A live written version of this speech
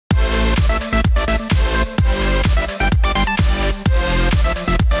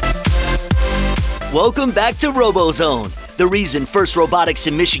Welcome back to RoboZone. The reason FIRST Robotics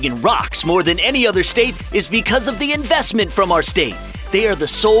in Michigan rocks more than any other state is because of the investment from our state. They are the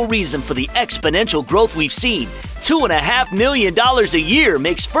sole reason for the exponential growth we've seen. $2.5 million a year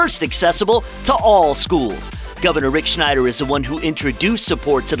makes FIRST accessible to all schools. Governor Snyder is the one who introduced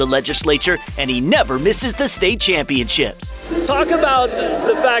support to the legislature, and he never misses the state championships. Talk about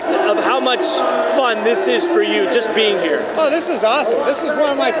the fact of how much fun this is for you, just being here. Oh, this is awesome. This is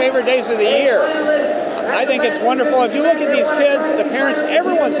one of my favorite days of the year. I think it's wonderful. If you look at these kids, the parents,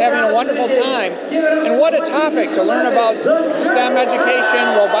 everyone's having a wonderful time. And what a topic to learn about STEM education,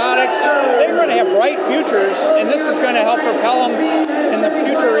 robotics. They're going to have bright futures, and this is going to help propel them in the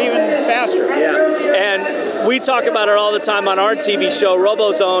future even faster. Yeah, and we talk about it all the time on our TV show,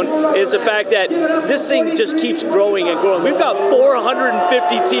 RoboZone, is the fact that this thing just keeps growing and growing. We've got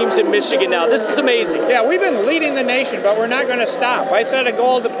 450 teams in Michigan now. This is amazing. Yeah, we've been leading the nation, but we're not going to stop. I set a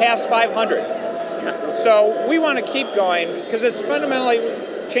goal to pass 500. So we want to keep going because it's fundamentally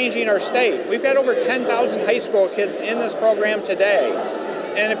changing our state. We've got over 10,000 high school kids in this program today.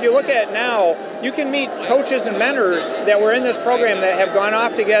 And if you look at it now, you can meet coaches and mentors that were in this program that have gone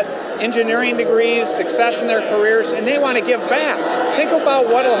off to get engineering degrees, success in their careers, and they want to give back. Think about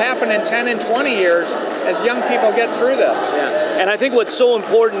what will happen in 10 and 20 years as young people get through this. Yeah. And I think what's so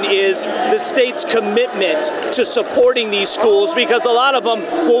important is the state's commitment to supporting these schools, because a lot of them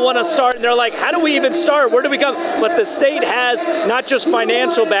will want to start and they're like, how do we even start? Where do we come? But the state has not just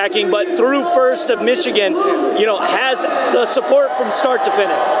financial backing, but through FIRST of Michigan, has the support from start to finish.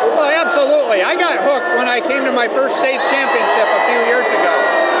 Well, absolutely. I got hooked when I came to my first state championship a few years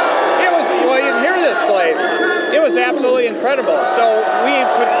ago. Well, you can hear this place. It was absolutely incredible. So we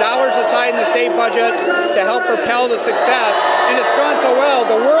put dollars aside in the state budget to help propel the success, and it's gone so well.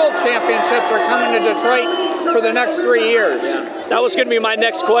 The World Championships are coming to Detroit for the next 3 years. That was going to be my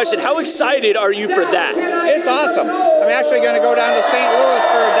next question. How excited are you for that? It's awesome. I'm actually going to go down to St. Louis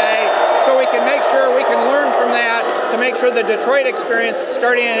for a day so we can make sure we can learn from that to make sure the Detroit experience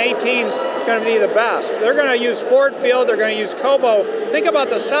starting in 18 is going to be the best. They're going to use Ford Field. They're going to use Kobo. Think about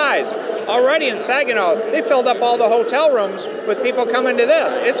the size. Already in Saginaw, they filled up all the hotel rooms with people coming to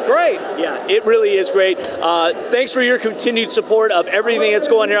this. It's great. Yeah, it really is great. Thanks for your continued support of everything that's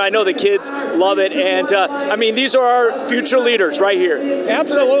going here. I know the kids love it, and I mean, these are our future leaders right here.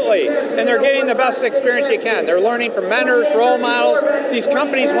 Absolutely, and they're getting the best experience you can. They're learning from mentors, role models. These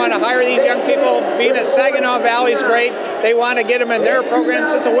companies want to hire these young people. Being at Saginaw Valley is great. They want to get them in their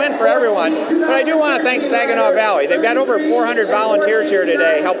programs. It's a win for everyone. But I do want to thank Saginaw Valley. They've got over 400 volunteers here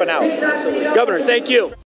today helping out. Governor, thank you.